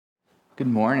Good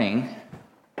morning.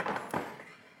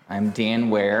 I'm Dan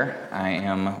Ware. I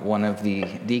am one of the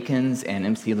deacons and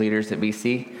MC leaders at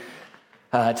BC.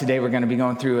 Today we're going to be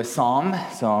going through a psalm,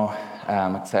 so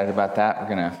I'm excited about that. We're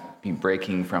going to be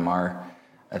breaking from our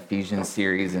Ephesians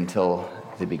series until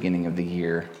the beginning of the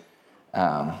year.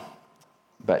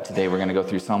 But today we're going to go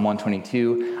through Psalm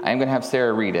 122. I am going to have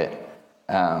Sarah read it,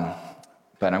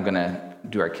 but I'm going to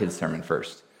do our kids' sermon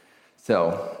first.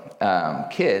 So,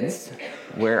 kids,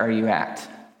 where are you at?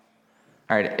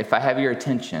 All right, if I have your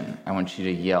attention, I want you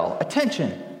to yell,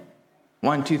 "Attention!"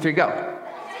 1, 2, 3, go.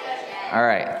 All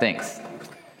right, thanks.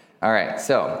 All right,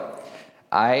 so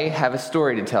I have a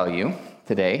story to tell you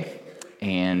today,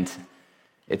 and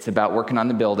it's about working on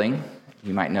the building.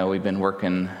 You might know we've been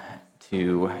working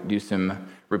to do some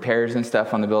repairs and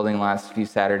stuff on the building the last few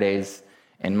Saturdays,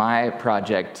 and my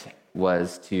project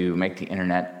was to make the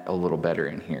internet a little better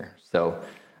in here. So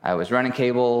I was running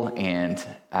cable, and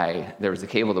there was a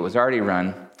cable that was already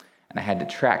run, and I had to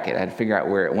track it. I had to figure out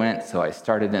where it went. So I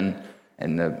started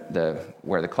in the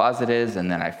where the closet is,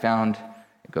 and then I found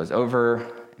it goes over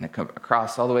and it comes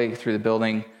across all the way through the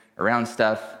building, around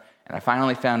stuff, and I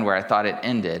finally found where I thought it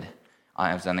ended.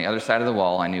 I was on the other side of the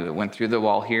wall. I knew it went through the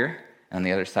wall here, and on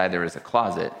the other side there was a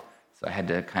closet. So I had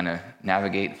to kind of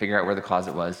navigate and figure out where the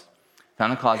closet was.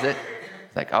 Found the closet.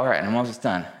 It's like, all right, I'm almost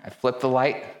done. I flipped the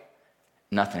light.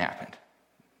 Nothing happened.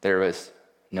 There was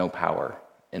no power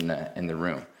in the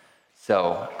room.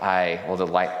 So the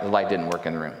light didn't work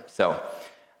in the room. So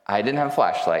I didn't have a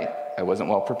flashlight. I wasn't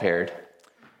well prepared.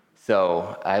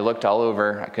 So I looked all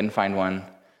over. I couldn't find one.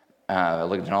 I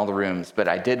looked in all the rooms, but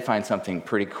I did find something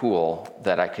pretty cool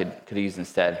that I could use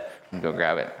instead. I'm gonna go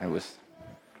grab it.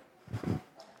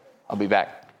 I'll be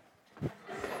back.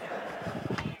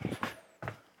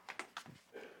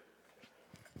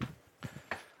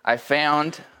 I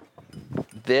found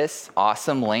this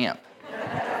awesome lamp.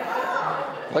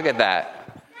 Look at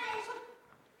that.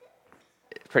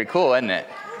 Pretty cool, isn't it?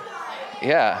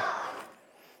 Yeah.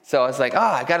 So I was like,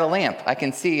 I got a lamp. I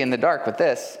can see in the dark with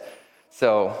this.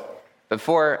 So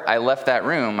before I left that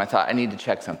room, I thought I need to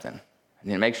check something. I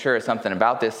need to make sure something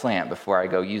about this lamp before I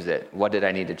go use it. What did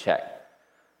I need to check?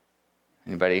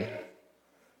 Anybody? What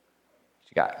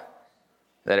you got?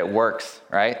 That it works,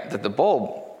 right? That the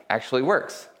bulb actually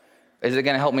works. Is it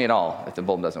going to help me at all if the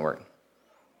bulb doesn't work?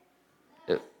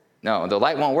 No, the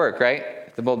light won't work, right?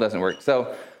 If the bulb doesn't work.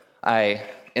 So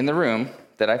in the room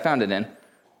that I found it in,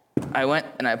 I went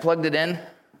and I plugged it in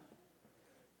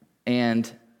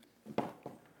and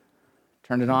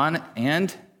turned it on,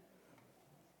 and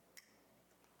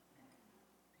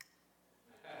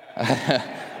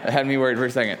that had me worried for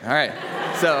a second. All right.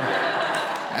 So,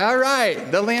 all right,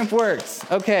 the lamp works.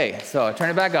 Okay, so I turned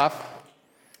it back off.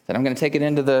 Said I'm going to take it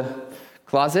into the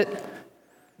closet.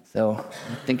 So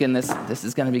I'm thinking this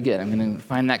is going to be good. I'm going to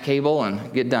find that cable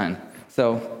and get done.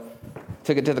 So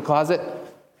took it to the closet.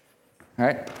 All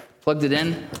right, plugged it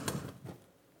in.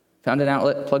 Found an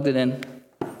outlet, plugged it in.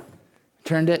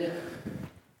 Turned it.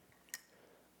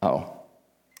 Oh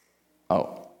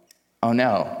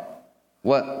no.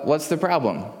 What's the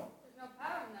problem?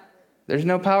 There's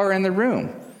no power in the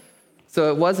room.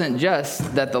 So it wasn't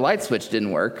just that the light switch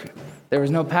didn't work. There was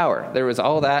no power. There was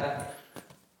all the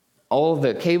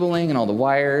cabling and all the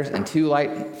wires and 2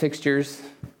 light fixtures.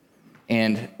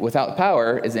 And without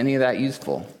power, is any of that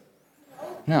useful?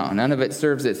 No, none of it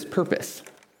serves its purpose.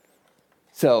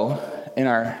 So in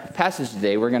our passage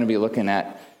today, we're going to be looking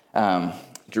at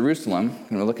Jerusalem. We're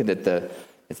going to look at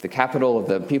it's the capital of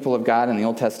the people of God in the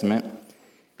Old Testament.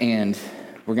 And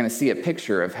we're going to see a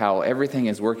picture of how everything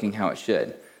is working how it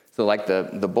should. So like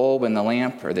the bulb and the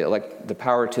lamp, or the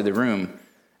power to the room,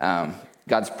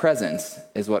 God's presence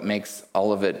is what makes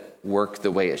all of it work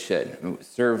the way it should.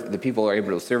 The people are able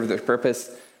to serve their purpose.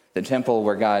 The temple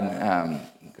where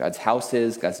God's house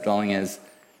is, God's dwelling is,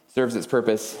 serves its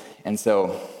purpose. And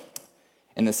so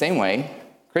in the same way,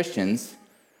 Christians,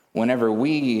 whenever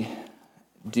we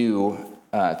do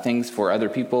things for other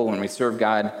people, when we serve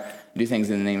God, do things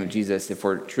in the name of Jesus, if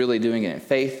we're truly doing it in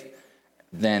faith,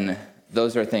 then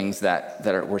those are things that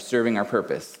we're serving our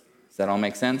purpose. Does that all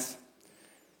make sense?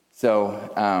 So,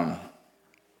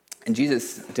 and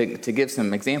Jesus, to give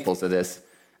some examples of this,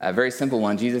 a very simple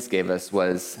one Jesus gave us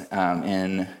was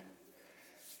I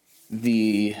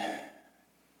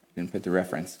didn't put the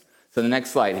reference. So the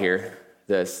next slide here,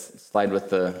 this slide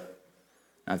with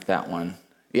not that one.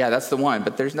 Yeah, that's the one,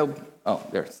 but there's no,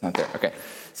 it's not there. Okay.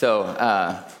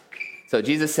 So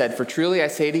Jesus said, "For truly I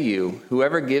say to you,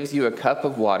 whoever gives you a cup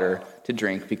of water to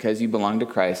drink because you belong to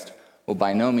Christ will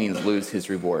by no means lose his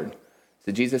reward."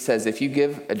 So Jesus says if you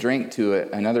give a drink to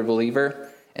another believer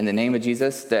in the name of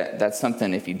Jesus, that's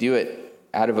something, if you do it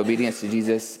out of obedience to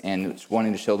Jesus and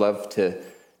wanting to show love to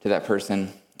that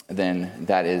person, then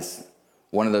that is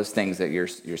one of those things that you're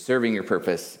serving your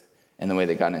purpose in the way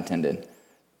that God intended.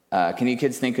 Can you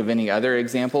kids think of any other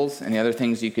examples, any other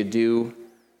things you could do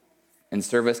in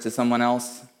service to someone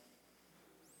else?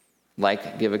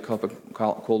 Like give a cup of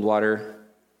cold water?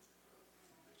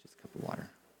 Just a cup of water.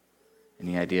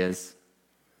 Any ideas?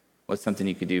 What's something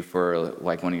you could do for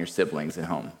like one of your siblings at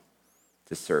home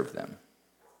to serve them?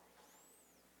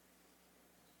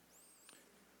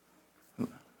 What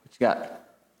you got?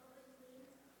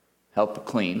 Help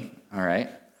clean. All right.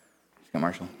 What you got,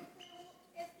 Marshall?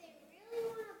 If they really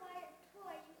want to buy a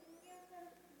toy, you can give them,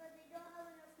 but they don't have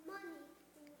enough money,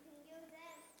 then you can give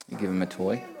them. You give them a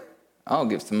toy? Oh,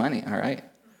 give some money. All right.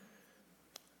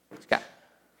 What you got?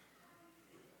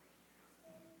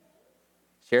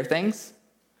 Share things?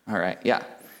 All right, yeah.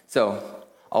 So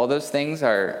all those things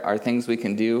are things we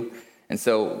can do. And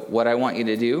so what I want you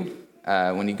to do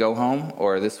when you go home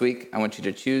or this week, I want you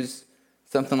to choose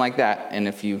something like that. And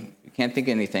if you can't think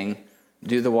of anything,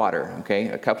 do the water, okay?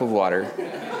 A cup of water.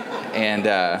 And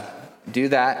do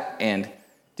that, and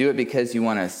do it because you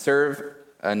want to serve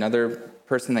another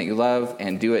person that you love,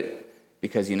 and do it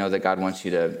because you know that God wants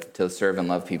you to serve and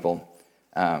love people.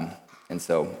 And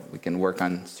so we can work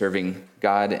on serving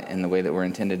God in the way that we're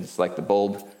intended, just like the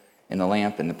bulb and the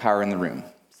lamp and the power in the room.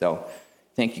 So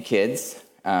thank you, kids.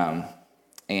 So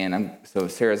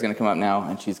Sarah's going to come up now,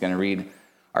 and she's going to read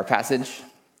our passage.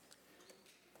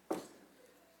 And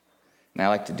I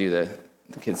like to do the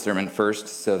kids' sermon first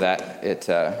so that it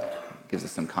gives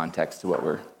us some context to what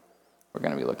we're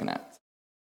going to be looking at.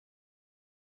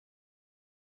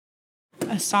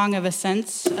 A Song of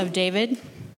Ascents of David.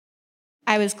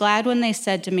 I was glad when they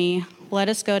said to me, "Let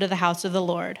us go to the house of the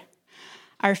Lord."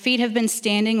 Our feet have been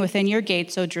standing within your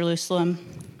gates, O Jerusalem.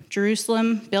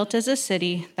 Jerusalem, built as a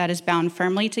city that is bound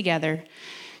firmly together,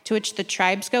 to which the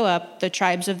tribes go up, the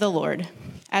tribes of the Lord,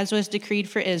 as was decreed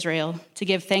for Israel, to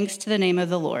give thanks to the name of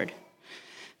the Lord.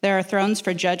 Their thrones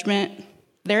for judgment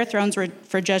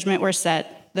were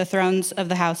set, the thrones of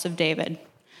the house of David.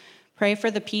 Pray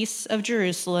for the peace of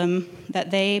Jerusalem,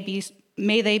 that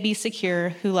may they be secure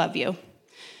who love you.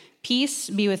 Peace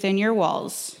be within your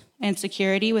walls, and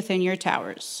security within your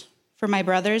towers. For my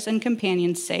brothers and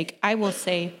companions' sake, I will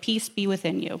say, peace be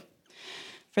within you.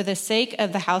 For the sake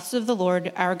of the house of the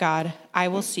Lord our God, I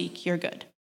will seek your good.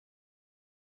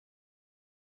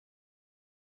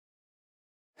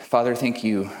 Father, thank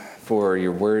you for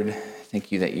your word.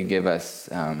 Thank you that you give us,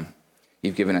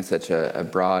 you've given us such a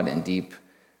broad and deep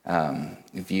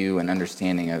view and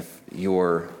understanding of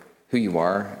who you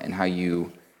are and how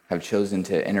you have chosen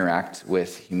to interact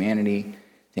with humanity.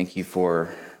 Thank you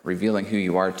for revealing who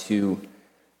you are to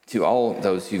all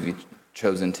those who you've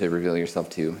chosen to reveal yourself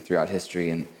to throughout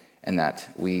history, and that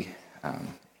we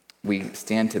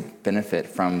stand to benefit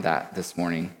from that this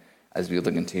morning as we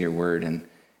look into your word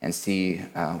and see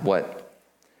what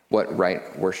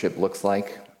right worship looks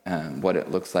like, what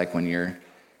it looks like when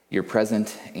you're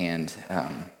present and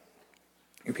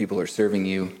your people are serving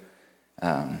you.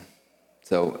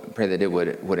 So pray that it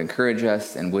would encourage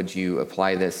us, and would you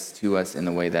apply this to us in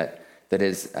the way that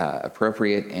is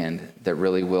appropriate and that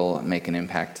really will make an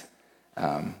impact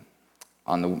on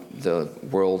the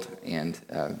world and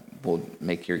will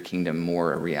make your kingdom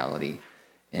more a reality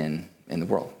in the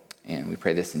world. And we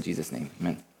pray this in Jesus' name.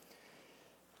 Amen.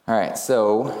 All right,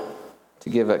 so to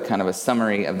give a kind of a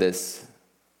summary of this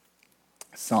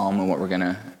psalm and what we're going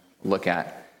to look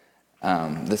at,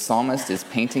 the psalmist is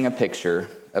painting a picture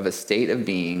of a state of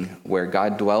being where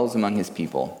God dwells among his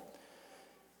people.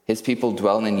 His people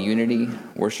dwell in unity,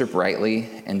 worship rightly,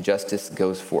 and justice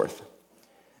goes forth.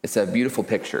 It's a beautiful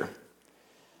picture.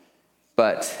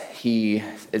 But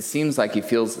it seems like he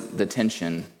feels the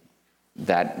tension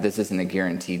that this isn't a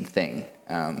guaranteed thing.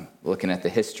 Looking at the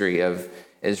history of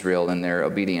Israel and their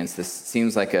obedience, this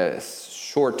seems like a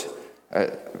short,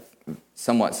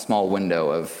 somewhat small window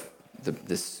of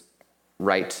this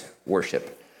right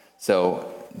worship.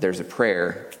 So there's a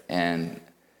prayer and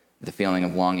the feeling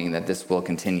of longing that this will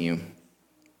continue,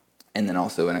 and then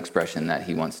also an expression that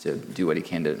he wants to do what he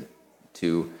can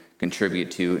to contribute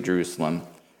to Jerusalem,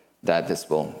 that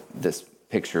this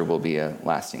picture will be a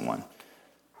lasting one.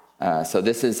 So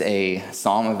this is a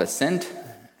psalm of ascent.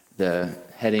 The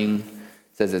heading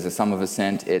says it's a psalm of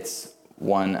ascent. It's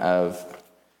one of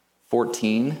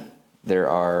 14. There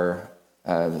are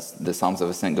the Psalms of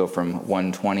Ascent go from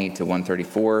 120 to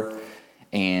 134,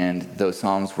 and those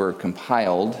Psalms were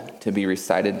compiled to be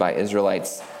recited by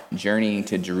Israelites journeying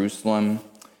to Jerusalem.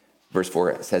 Verse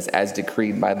 4 says, as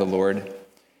decreed by the Lord.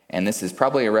 And this is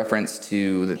probably a reference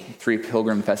to the 3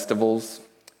 pilgrim festivals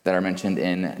that are mentioned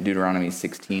in Deuteronomy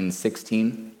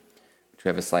 16:16, which we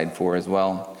have a slide for as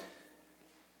well.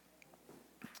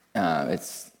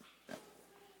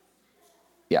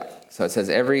 So it says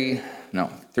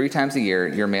 3 times a year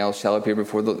your males shall appear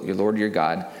before your Lord your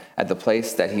God at the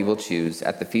place that he will choose,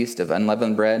 at the feast of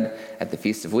unleavened bread, at the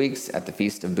feast of weeks, at the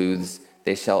feast of booths.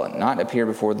 They shall not appear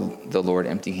before the Lord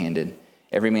empty-handed.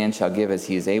 Every man shall give as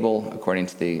he is able, according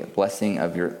to the blessing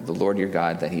of the Lord your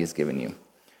God that he has given you.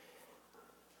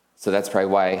 So that's probably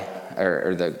why,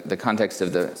 or the context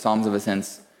of the Psalms of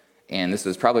Ascents. And this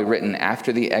was probably written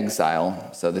after the exile.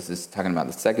 So this is talking about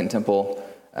the Second Temple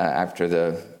after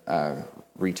the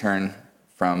return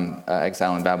from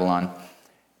exile in Babylon.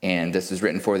 And this is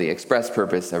written for the express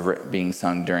purpose of being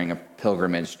sung during a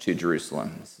pilgrimage to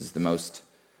Jerusalem. This is the most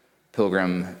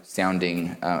pilgrim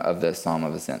sounding of the Psalm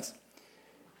of Ascents.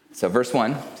 So verse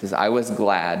 1 says, I was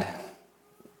glad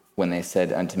when they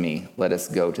said unto me, let us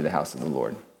go to the house of the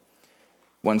Lord.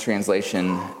 One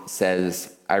translation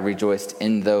says, I rejoiced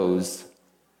in those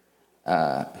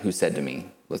who said to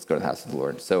me, let's go to the house of the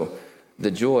Lord. So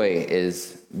the joy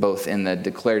is both in the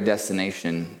declared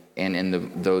destination and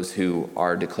in those who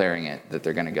are declaring it, that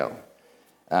they're going to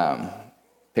go.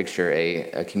 Picture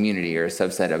a community or a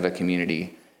subset of a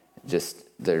community. This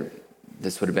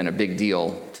would have been a big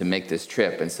deal to make this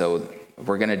trip, and so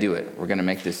we're going to do it. We're going to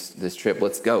make this trip.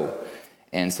 Let's go.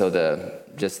 And so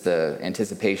the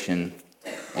anticipation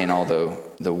and all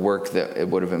the work that it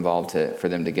would have involved for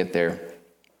them to get there,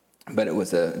 but it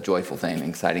was a joyful thing,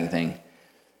 exciting thing.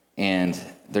 And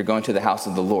they're going to the house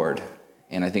of the Lord.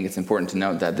 And I think it's important to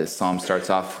note that this psalm starts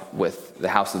off with the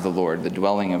house of the Lord, the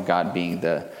dwelling of God being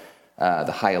the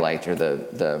highlight or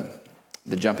the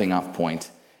jumping off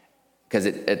point, because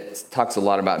it talks a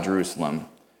lot about Jerusalem,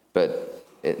 but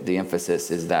the emphasis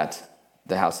is that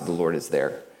the house of the Lord is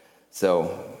there.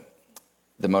 So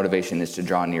the motivation is to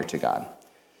draw near to God.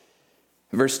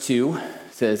 Verse 2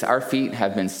 says, our feet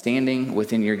have been standing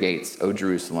within your gates, O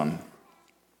Jerusalem.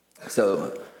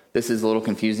 So this is a little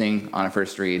confusing on a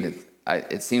first read.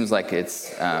 It seems like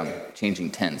it's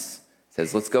changing tense. It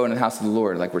says, let's go into the house of the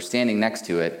Lord, like we're standing next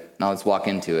to it. Now let's walk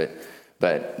into it.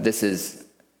 But this is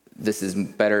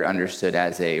better understood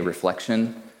as a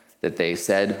reflection that they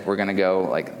said, we're going to go,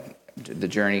 like the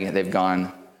journey they've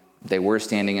gone. They were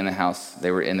standing in the house.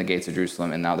 They were in the gates of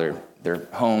Jerusalem, and now they're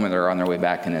home and they're on their way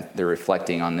back, and they're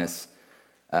reflecting on this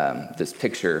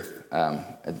picture,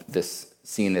 this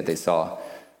scene that they saw.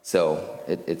 So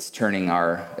it's turning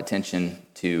our attention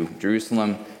to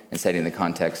Jerusalem and setting the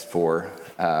context for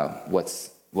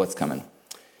what's coming.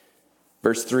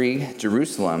 Verse 3,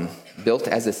 Jerusalem, built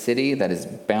as a city that is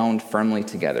bound firmly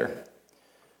together.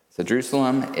 So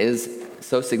Jerusalem is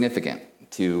so significant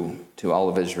to all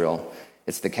of Israel.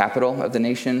 It's the capital of the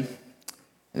nation,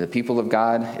 the people of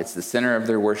God. It's the center of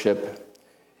their worship.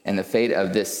 And the fate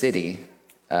of this city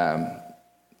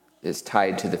is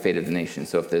tied to the fate of the nation.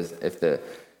 So if the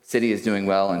city is doing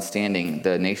well and standing,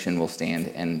 the nation will stand.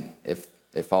 And if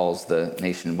it falls, the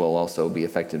nation will also be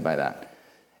affected by that.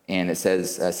 And it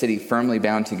says, a city firmly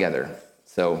bound together.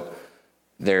 So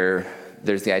there's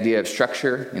the idea of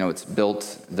structure. It's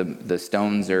built, the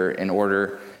stones are in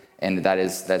order, and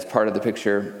that's part of the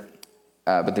picture.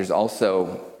 But there's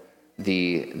also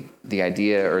the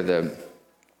idea, or the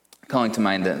calling to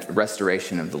mind, the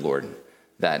restoration of the Lord.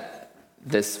 That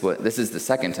this is the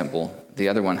second temple. The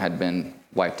other one had been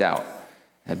wiped out,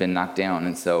 had been knocked down,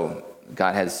 and so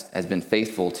God has been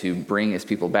faithful to bring his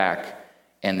people back,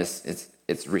 and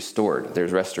it's restored.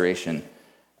 There's restoration.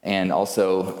 And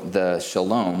also the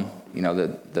shalom,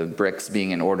 the bricks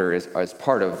being in order is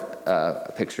part of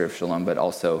a picture of shalom, but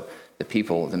also the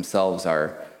people themselves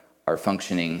are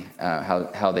functioning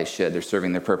how they should. They're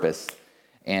serving their purpose.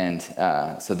 And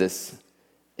so this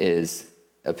is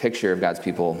a picture of God's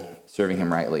people serving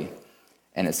him rightly.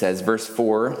 And it says, verse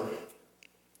 4,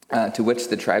 to which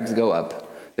the tribes go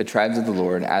up, the tribes of the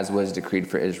Lord, as was decreed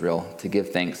for Israel, to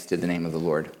give thanks to the name of the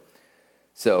Lord.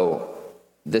 So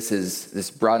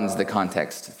this broadens the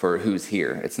context for who's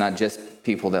here. It's not just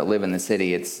people that live in the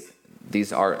city.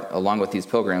 These are, along with these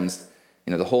pilgrims,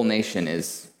 the whole nation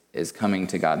is coming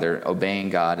to God. They're obeying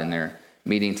God, and they're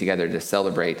meeting together to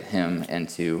celebrate him and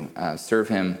to serve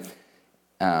him.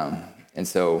 And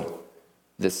so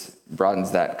this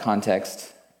broadens that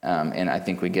context. And I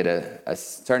think we get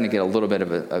starting to get a little bit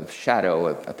of a shadow,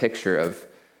 a picture of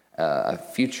a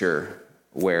future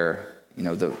where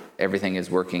everything is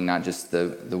working, not just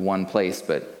the one place,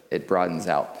 but it broadens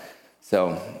out.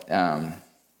 So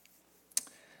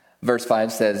verse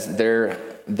 5 says,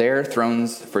 their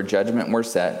thrones for judgment were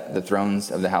set, the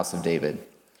thrones of the house of David.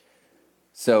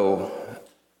 So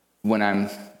when I'm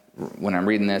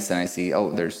reading this and I see,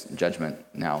 oh, there's judgment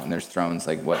now and there's thrones,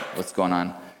 like what's going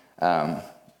on?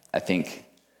 I think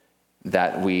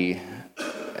that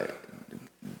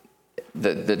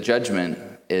the judgment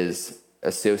is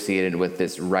associated with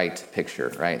this right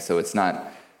picture, right? So it's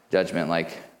not judgment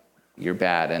like you're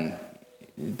bad and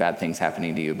bad things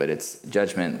happening to you, but it's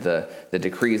judgment, the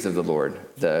decrees of the Lord,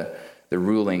 the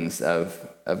rulings of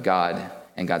God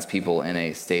and God's people in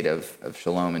a state of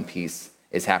shalom and peace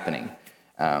is happening.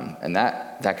 And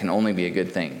that can only be a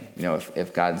good thing,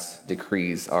 if God's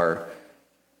decrees are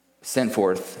sent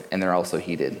forth and they're also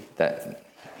heeded with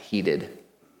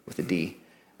a D.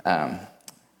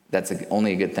 That's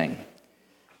only a good thing.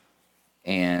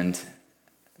 And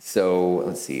so,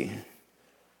 let's see.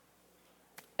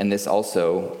 And this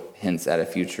also hints at a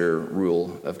future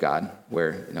rule of God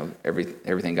where,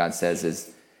 everything God says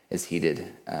is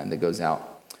heeded, that goes out.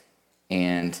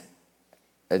 And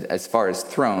as far as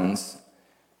thrones,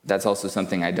 that's also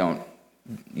something I don't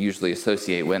usually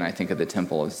associate when I think of the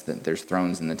temple, is that there's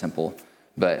thrones in the temple.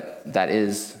 But that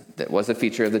was a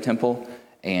feature of the temple,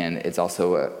 and it's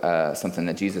also something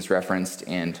that Jesus referenced,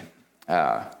 and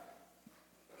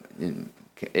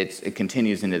it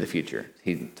continues into the future.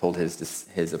 He told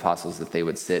his apostles that they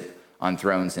would sit on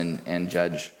thrones and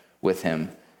judge with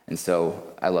him. And so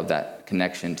I love that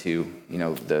connection to,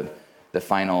 the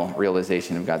final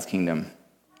realization of God's kingdom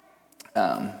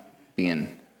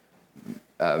being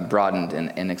broadened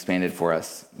and expanded for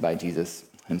us by Jesus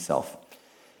himself.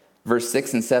 Verse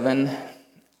 6 and 7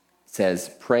 says,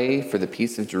 "Pray for the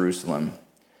peace of Jerusalem.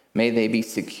 May they be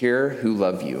secure who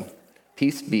love you.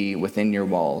 Peace be within your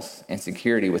walls and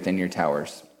security within your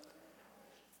towers."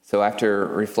 So after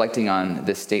reflecting on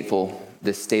this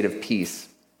state of peace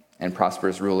and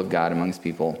prosperous rule of God among his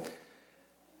people,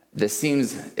 this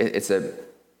seems, it's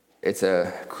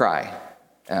a cry.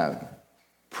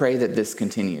 Pray that this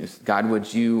continues. God,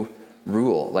 would you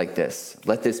rule like this?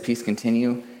 Let this peace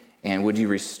continue, and would you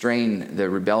restrain the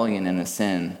rebellion and the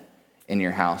sin in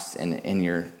your house and in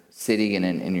your city and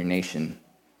in your nation?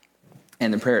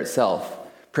 And the prayer itself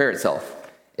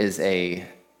is a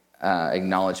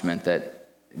acknowledgement that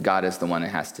God is the one that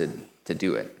has to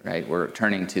do it, right? We're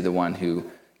turning to the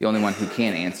only one who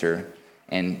can answer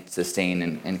and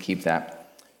sustain and keep that.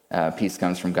 Peace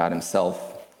comes from God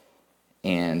himself.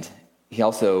 And he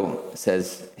also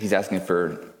says he's asking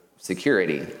for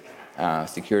security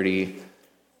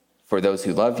for those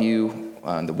who love you,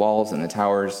 the walls and the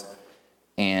towers.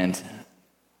 And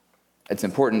it's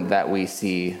important that we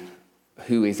see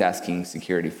who he's asking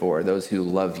security for: those who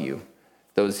love you,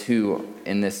 those who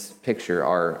in this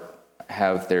picture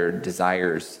have their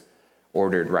desires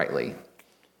ordered rightly,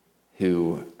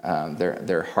 who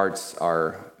their hearts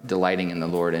are delighting in the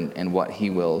Lord and what he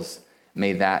wills.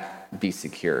 May that be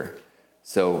secure.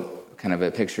 So kind of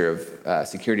a picture of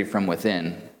security from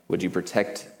within. Would you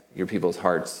protect your people's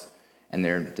hearts and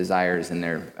their desires and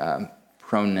their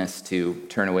proneness to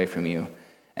turn away from you?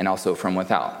 And also from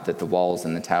without, that the walls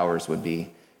and the towers would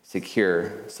be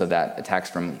secure, so that attacks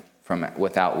from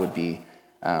without would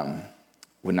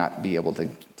not be able to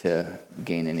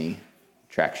gain any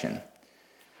traction.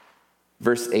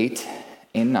 Verse 8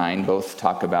 and 9 both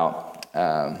talk about,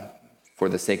 for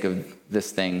the sake of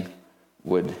this thing,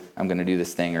 I'm going to do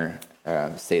this thing or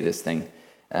say this thing.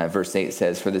 Verse 8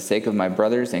 says, "For the sake of my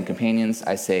brothers and companions,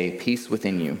 I say peace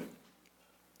within you."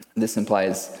 This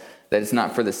implies that it's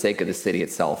not for the sake of the city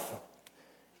itself.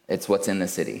 It's what's in the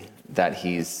city that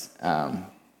he's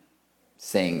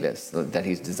saying this, that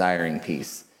he's desiring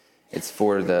peace. It's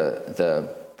for the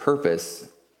purpose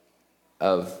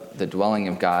of the dwelling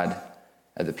of God,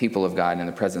 of the people of God, and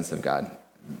the presence of God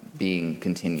being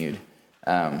continued.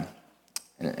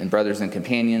 And brothers and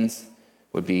companions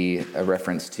would be a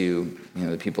reference to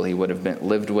the people he would have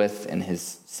lived with in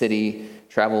his city,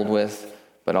 traveled with,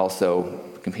 but also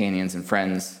companions and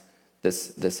friends.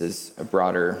 This is a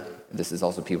broader. This is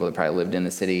also people that probably lived in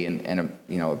the city and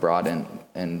abroad in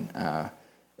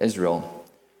Israel.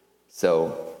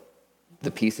 So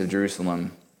the peace of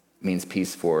Jerusalem means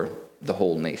peace for the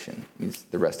whole nation, means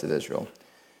the rest of Israel.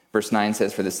 Verse 9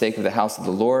 says, "For the sake of the house of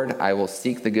the Lord, I will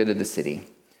seek the good of the city."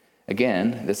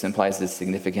 Again, this implies the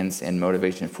significance and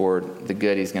motivation for the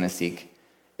good he's going to seek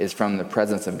is from the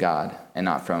presence of God and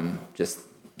not from just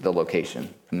the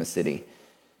location, from the city.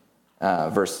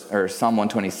 Psalm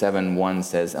 127:1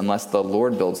 says, "Unless the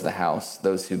Lord builds the house,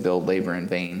 those who build labor in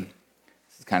vain."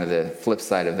 This is kind of the flip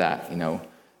side of that.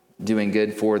 Doing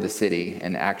good for the city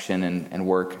and action and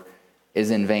work is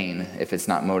in vain if it's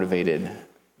not motivated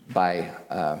by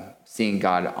seeing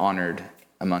God honored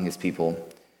among his people.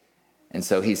 And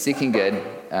so he's seeking good,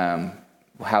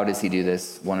 how does he do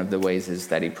this? One of the ways is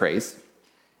that he prays,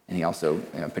 and he also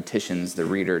petitions the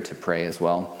reader to pray as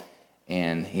well.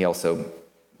 And he also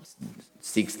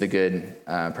seeks the good,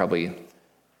 probably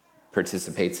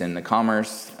participates in the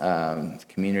commerce,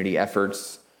 community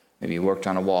efforts, maybe worked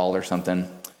on a wall or something,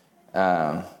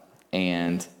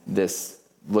 and this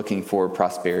looking for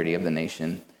prosperity of the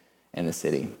nation and the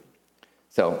city.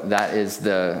 So that is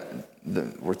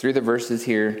we're through the verses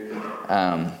here,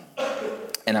 and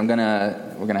we're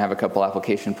gonna have a couple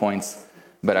application points,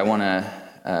 but I want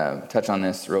to touch on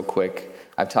this real quick.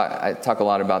 I talk a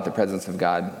lot about the presence of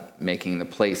God making the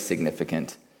place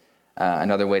significant.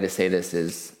 Another way to say this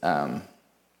is that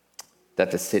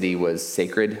the city was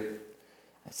sacred.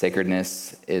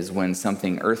 Sacredness is when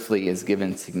something earthly is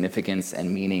given significance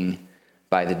and meaning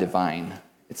by the divine.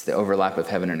 It's the overlap of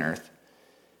heaven and earth.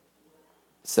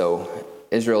 So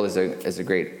Israel is a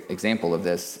great example of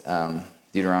this.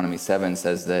 Deuteronomy 7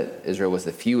 says that Israel was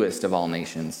the fewest of all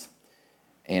nations.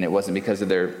 And it wasn't because of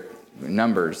their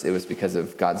numbers. It was because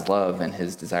of God's love and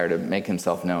his desire to make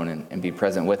himself known and be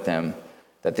present with them,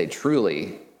 that they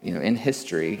truly, in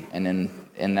history and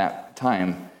in that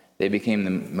time, they became the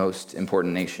most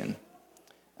important nation.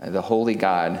 The holy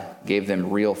God gave them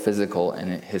real physical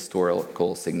and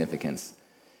historical significance.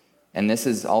 And this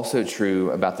is also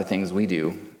true about the things we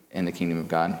do in the kingdom of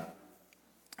God.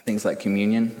 Things like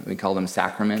communion, we call them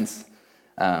sacraments.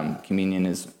 Communion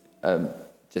is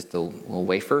just a little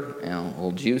wafer, a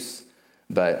little juice.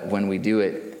 But when we do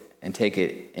it and take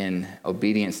it in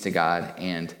obedience to God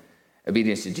and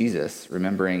obedience to Jesus,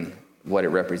 remembering what it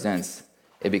represents,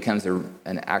 it becomes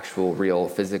an actual, real,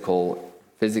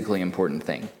 physically important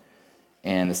thing.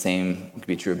 And the same could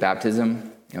be true of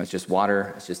baptism. It's just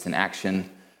water. It's just an action,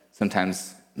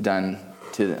 sometimes done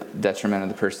to the detriment of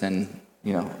the person,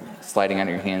 sliding out of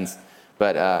your hands.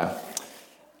 But,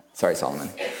 sorry, Solomon.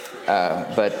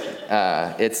 But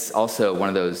it's also one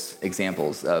of those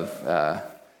examples of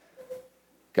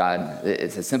God.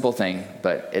 It's a simple thing,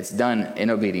 but it's done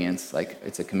in obedience. Like,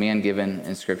 it's a command given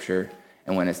in Scripture.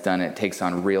 And when it's done, it takes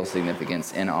on real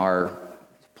significance in our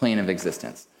plane of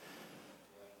existence.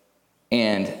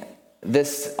 And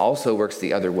this also works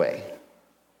the other way.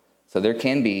 So there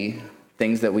can be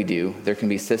things that we do. There can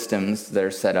be systems that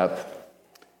are set up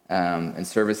and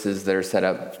services that are set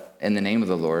up in the name of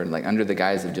the Lord, like under the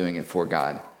guise of doing it for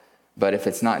God. But if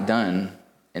it's not done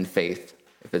in faith,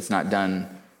 if it's not done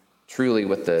truly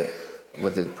with the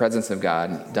presence of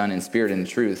God, done in spirit and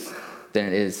truth, then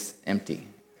it is empty.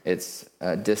 It's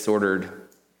disordered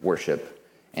worship,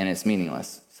 and it's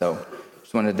meaningless. So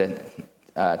just wanted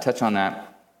to touch on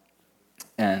that.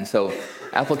 And so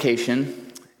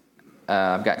application,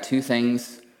 I've got two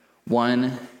things.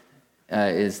 One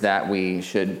is that we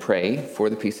should pray for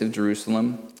the peace of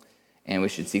Jerusalem, and we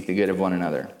should seek the good of one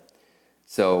another.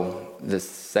 So this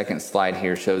second slide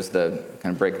here shows the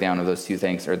kind of breakdown of those two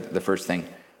things, or the first thing,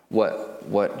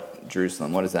 what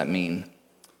Jerusalem, what does that mean?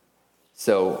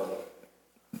 So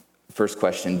first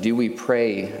question, do we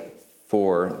pray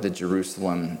for the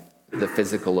Jerusalem, the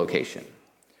physical location?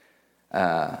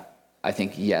 I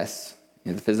think yes.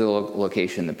 The physical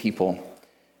location, the people.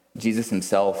 Jesus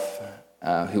himself,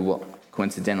 who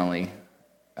coincidentally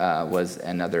was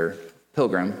another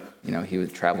pilgrim, he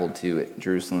traveled to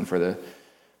Jerusalem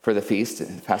for the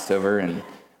feast, Passover, and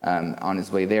on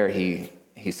his way there,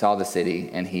 he saw the city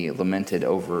and he lamented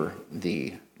over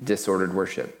the disordered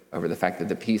worship, over the fact that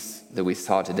the peace that we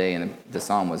saw today in the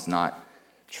psalm was not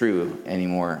true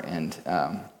anymore. And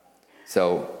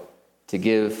so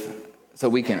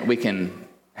we can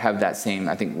have that same,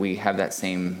 I think we have that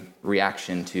same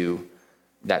reaction to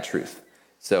that truth.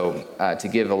 So to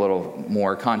give a little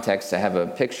more context, I have a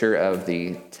picture of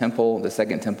the temple, the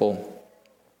second temple.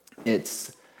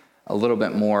 It's a little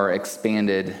bit more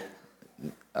expanded.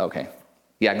 Okay.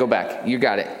 Yeah, go back. You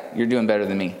got it. You're doing better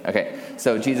than me. Okay.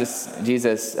 So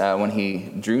Jesus, when he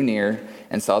drew near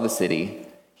and saw the city,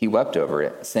 he wept over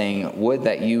it, saying, "Would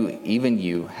that you, even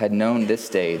you, had known this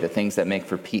day the things that make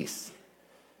for peace.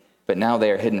 But now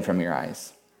they are hidden from your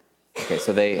eyes." Okay,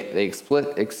 so they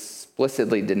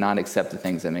explicitly did not accept the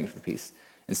things that make for peace.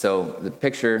 And so the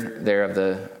picture there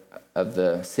of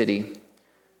the city,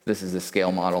 this is the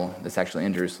scale model that's actually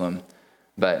in Jerusalem,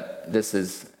 but this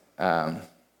is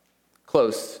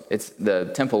close.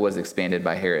 The temple was expanded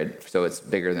by Herod, so it's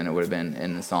bigger than it would have been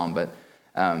in the Psalm. But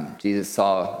Jesus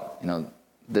saw,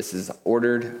 this is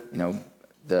ordered,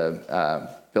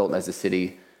 built as a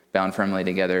city, bound firmly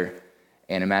together.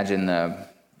 And imagine in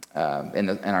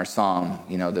our Psalm,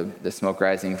 the smoke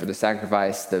rising for the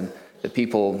sacrifice, the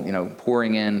people,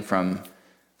 pouring in from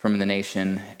the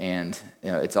nation, and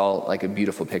it's all like a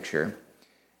beautiful picture.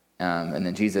 And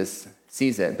then Jesus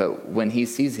sees it, but when he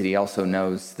sees it, he also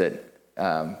knows that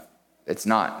it's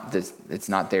not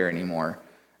there anymore.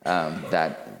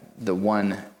 That the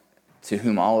one to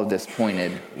whom all of this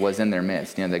pointed was in their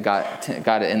midst. They got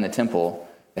it in the temple,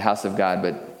 the house of God,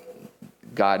 but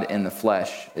God in the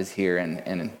flesh is here,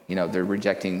 and they're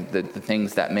rejecting the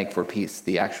things that make for peace,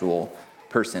 the actual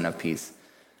person of peace,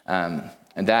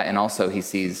 and also he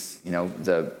sees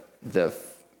the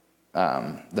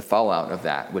fallout of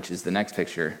that, which is the next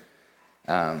picture.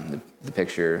 The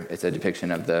picture, it's a depiction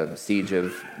of the siege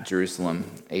of Jerusalem,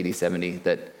 AD 70.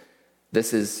 That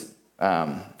this is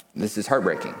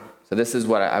heartbreaking. So this is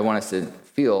what I want us to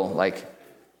feel like: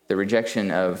 the rejection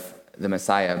of the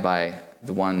Messiah by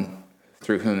the one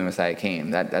through whom the Messiah came.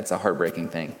 That's a heartbreaking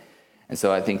thing. And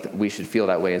so I think that we should feel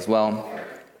that way as well.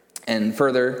 And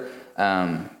further,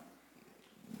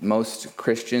 most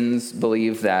Christians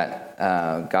believe that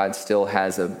God still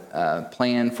has a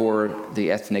plan for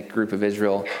the ethnic group of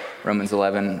Israel. Romans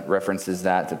 11 references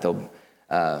that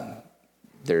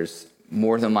there's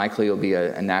more than likely will be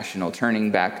a national turning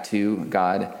back to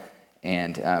God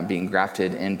and being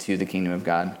grafted into the kingdom of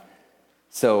God.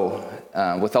 So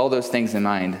with all those things in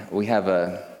mind, we have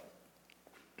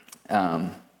I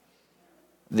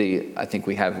think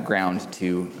we have ground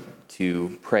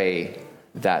to pray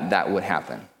that would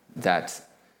happen, that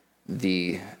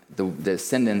the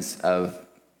descendants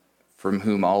from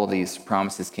whom all of these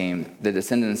promises came, the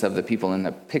descendants of the people in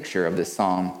the picture of this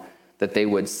psalm, that they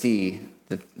would see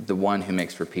the one who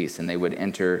makes for peace, and they would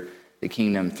enter the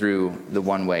kingdom through the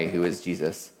one way, who is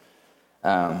Jesus.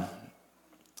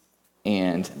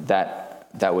 And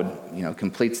that would,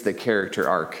 completes the character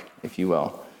arc, if you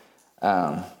will.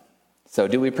 So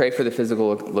do we pray for the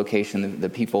physical location, the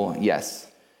people? Yes.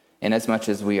 Inasmuch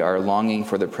as we are longing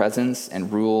for the presence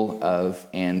and rule of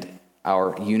and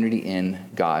our unity in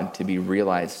God to be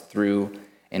realized through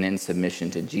and in submission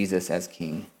to Jesus as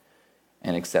King,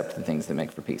 and accept the things that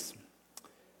make for peace.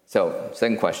 So,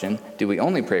 second question, do we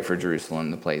only pray for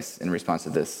Jerusalem, the place, in response to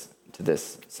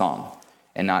this psalm,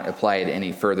 and not apply it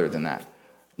any further than that?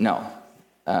 No.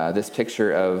 This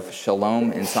picture of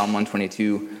shalom in Psalm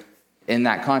 122, in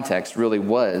that context, really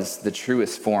was the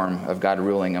truest form of God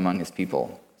ruling among his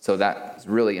people. So that's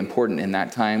really important in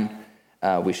that time.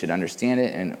 We should understand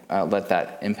it and let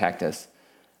that impact us.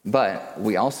 But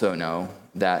we also know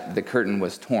that the curtain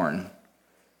was torn,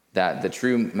 that the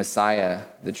true Messiah,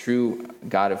 the true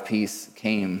God of peace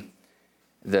came,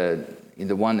 the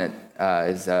one that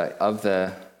is of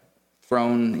the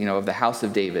throne, of the house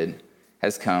of David,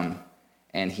 has come,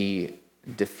 and he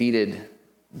defeated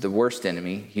the worst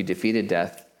enemy. He defeated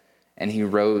death, and he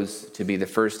rose to be the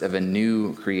first of a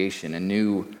new creation, a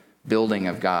new building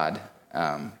of God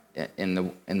in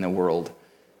the world.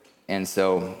 And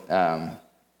so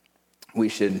we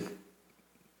should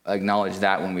acknowledge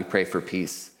that when we pray for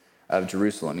peace of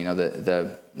Jerusalem,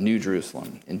 the new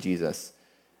Jerusalem in Jesus.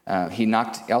 He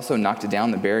also knocked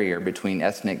down the barrier between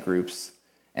ethnic groups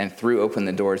and threw open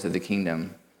the doors of the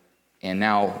kingdom. And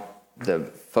now the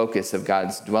focus of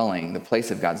God's dwelling, the place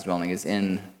of God's dwelling, is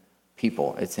in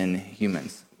people. It's in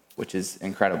humans, which is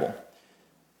incredible.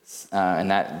 And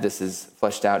that this is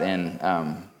fleshed out in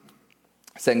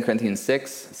 2 Corinthians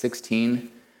 6:16.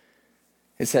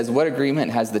 It says, "What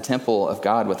agreement has the temple of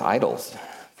God with idols?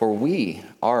 For we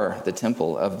are the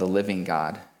temple of the living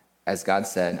God. As God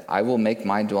said, I will make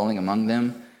my dwelling among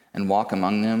them and walk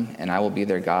among them, and I will be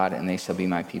their God, and they shall be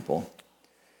my people."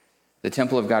 The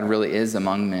temple of God really is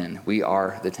among men. We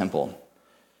are the temple.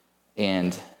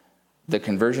 And the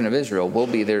conversion of Israel will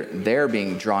be they're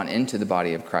being drawn into the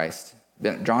body of Christ,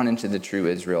 drawn into the true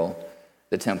Israel,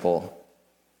 the temple.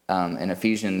 And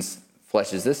Ephesians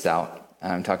fleshes this out,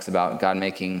 talks about God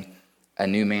making a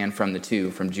new man from the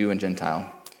two, from Jew and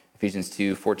Gentile. Ephesians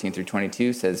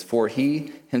 2:14-22 says, "For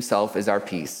he himself is our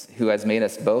peace, who has made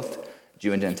us both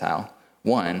Jew and Gentile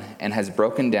one, and has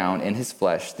broken down in his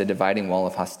flesh the dividing wall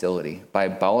of hostility, by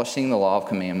abolishing the law of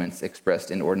commandments expressed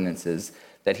in ordinances,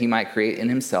 that he might create in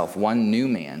himself one new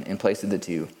man in place of the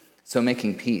two, so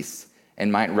making peace,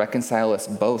 and might reconcile us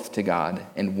both to God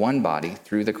in one body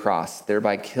through the cross,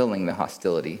 thereby killing the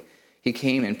hostility. He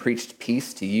came and preached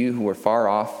peace to you who were far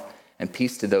off, and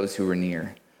peace to those who were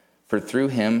near. For through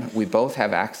him we both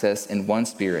have access in one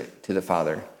spirit to the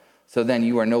Father. So then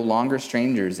you are no longer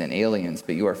strangers and aliens,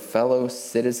 but you are fellow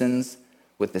citizens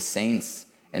with the saints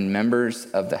and members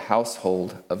of the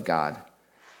household of God,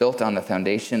 built on the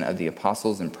foundation of the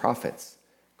apostles and prophets,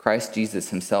 Christ Jesus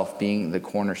himself being the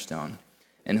cornerstone,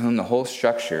 in whom the whole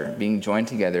structure, being joined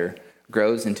together,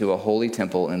 grows into a holy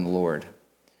temple in the Lord.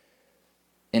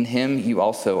 In him you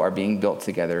also are being built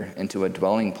together into a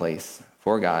dwelling place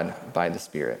for God by the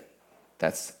Spirit.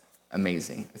 That's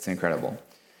amazing. It's incredible.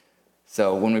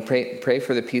 So when we pray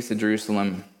for the peace of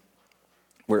Jerusalem,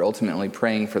 we're ultimately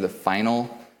praying for the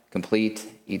final, complete,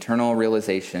 eternal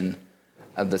realization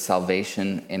of the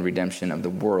salvation and redemption of the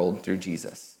world through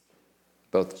Jesus,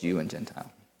 both Jew and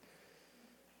Gentile.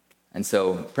 And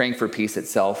so praying for peace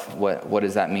itself, what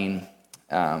does that mean?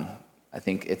 I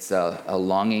think it's a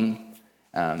longing.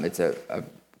 It's a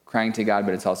crying to God,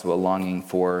 but it's also a longing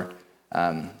for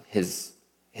his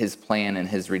plan and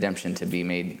his redemption to be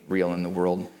made real in the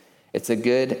world. It's a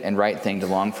good and right thing to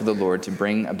long for the Lord to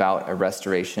bring about a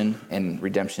restoration and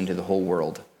redemption to the whole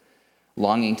world,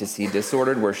 longing to see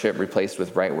disordered worship replaced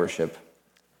with right worship.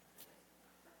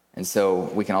 And so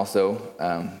we can also,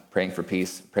 praying for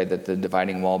peace, pray that the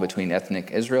dividing wall between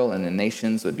ethnic Israel and the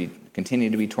nations would continue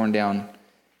to be torn down.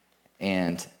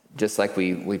 And just like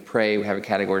we pray, we have a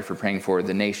category for praying for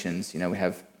the nations. We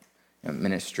have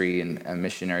ministry and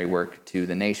missionary work to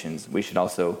the nations. We should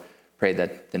also pray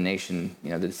that the nation,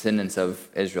 the descendants of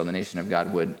Israel, the nation of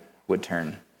God, would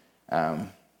turn, and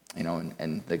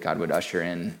that God would usher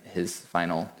in the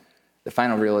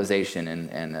final realization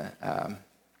and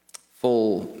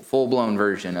full-blown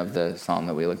version of the psalm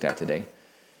that we looked at today.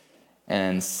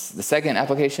 And the second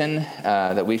application,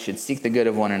 that we should seek the good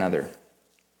of one another.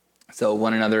 So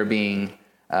one another being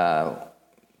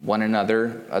one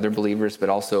another, other believers, but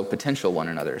also potential one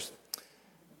another's.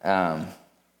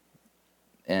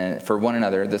 And for one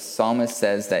another, the psalmist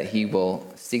says that he will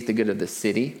seek the good of the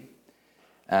city,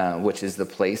 which is the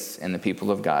place and the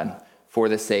people of God, for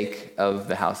the sake of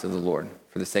the house of the Lord,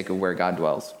 for the sake of where God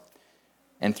dwells.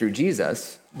 And through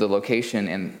Jesus, the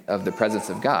location of the presence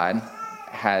of God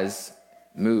has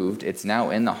moved. It's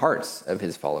now in the hearts of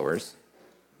his followers,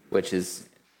 which is,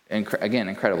 again,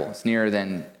 incredible. It's nearer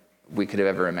than we could have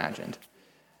ever imagined.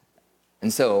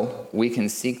 And so we can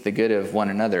seek the good of one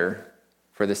another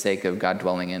for the sake of God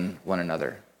dwelling in one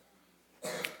another.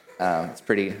 It's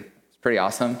pretty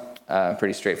awesome,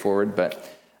 pretty straightforward, but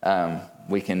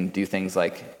we can do things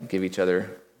like give each other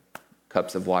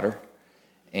cups of water.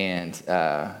 And,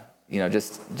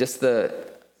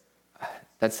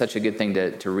 that's such a good thing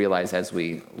to realize as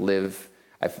we live.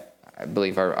 I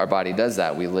believe our body does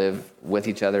that. We live with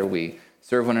each other. We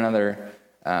serve one another.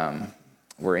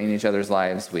 We're in each other's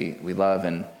lives. We love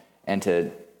and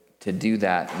to do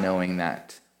that knowing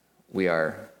that we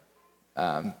are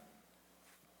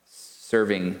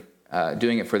serving,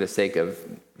 doing it for the sake of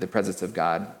the presence of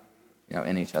God,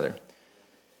 in each other.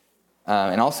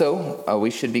 And also, we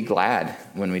should be glad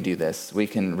when we do this. We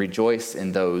can rejoice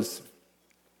in those,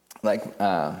 like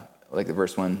the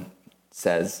verse 1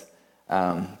 says,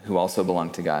 who also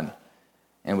belong to God.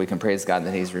 And we can praise God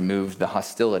that he's removed the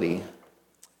hostility,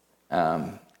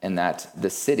 and that the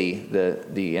city,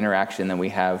 the interaction that we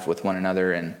have with one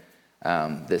another and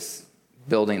this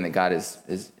building that God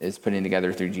is putting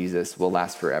together through Jesus will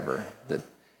last forever. That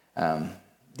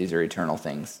these are eternal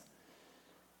things.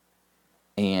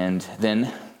 And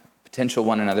then potential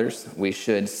one another's, we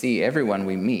should see everyone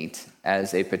we meet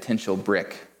as a potential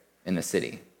brick in the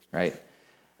city, right?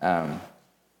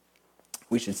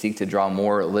 We should seek to draw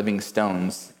more living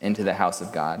stones into the house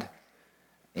of God.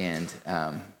 And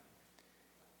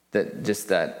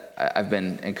that I've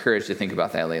been encouraged to think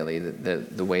about that lately,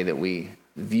 the way that we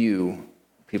view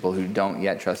people who don't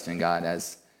yet trust in God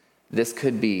as this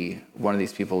could be one of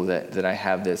these people that I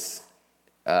have this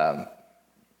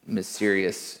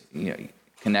mysterious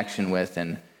connection with,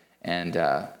 and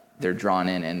they're drawn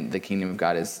in, and the kingdom of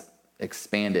God is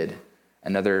expanded.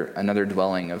 Another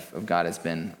dwelling of God has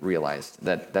been realized.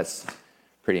 That's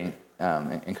pretty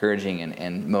encouraging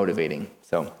and motivating.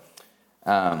 So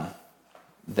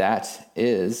that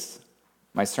is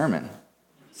my sermon.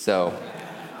 So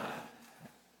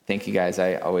thank you guys.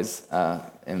 I always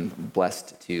am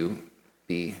blessed to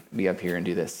be up here and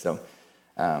do this. So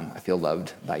I feel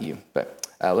loved by you. But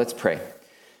let's pray.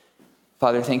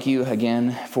 Father, thank you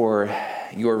again for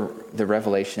the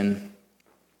revelation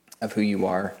of who you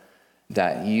are,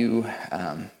 that you,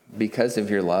 because of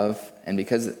your love and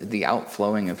because of the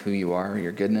outflowing of who you are,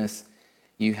 your goodness,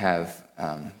 you have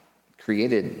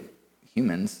created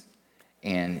humans,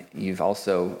 and you've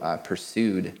also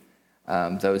pursued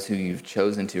those who you've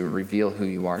chosen to reveal who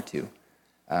you are to.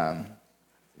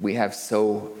 We have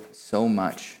so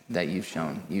much that you've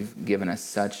shown. You've given us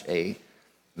such a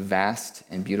vast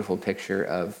and beautiful picture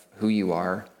of who you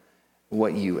are,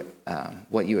 what you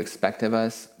expect of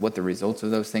us, what the results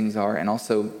of those things are, and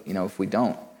also, if we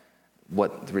don't,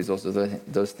 what the results of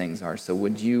those things are. So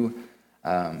would you,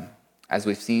 as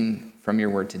we've seen from your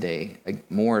word today,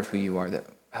 more of who you are, that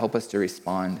help us to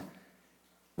respond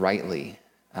rightly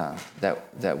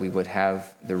that we would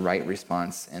have the right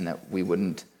response and that we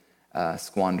wouldn't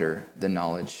squander the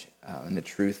knowledge and the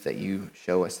truth that you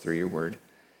show us through your word.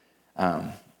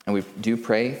 And we do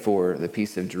pray for the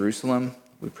peace of Jerusalem.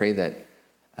 We pray that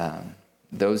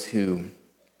those who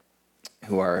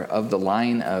are of the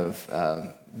line of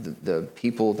the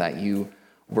people that you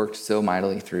worked so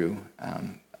mightily through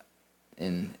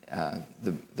in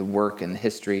the work and the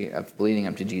history of leading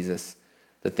up to Jesus,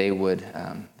 that they would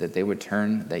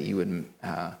turn, that you would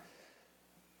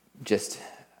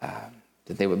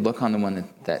that they would look on the one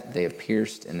that they have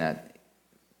pierced, and that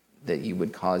you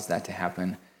would cause that to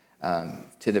happen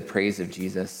to the praise of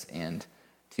Jesus and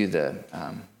to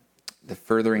the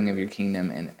furthering of your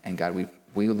kingdom. And God,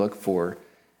 we look for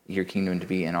your kingdom to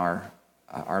be in our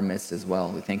midst as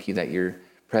well. We thank you that your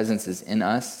presence is in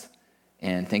us,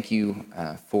 and thank you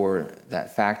for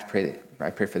that fact. I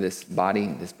pray for this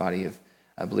body of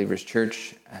Believers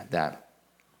Church, that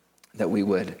we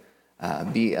would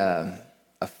be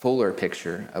a fuller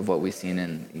picture of what we've seen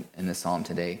in the psalm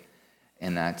today,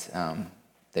 and that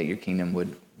your kingdom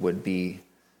would be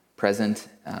present,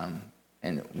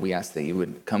 and we ask that you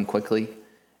would come quickly,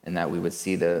 and that we would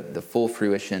see the full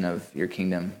fruition of your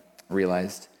kingdom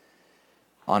realized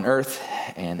on earth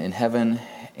and in heaven.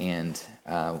 And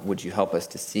would you help us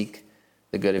to seek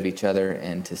the good of each other,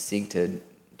 and to seek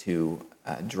to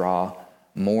draw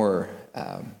more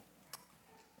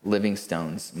living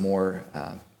stones, more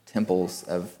temples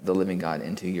of the living God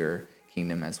into your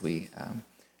kingdom as we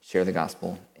share the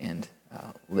gospel and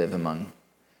live among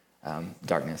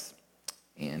darkness.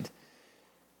 And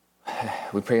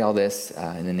we pray all this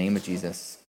in the name of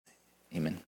Jesus.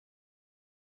 Amen.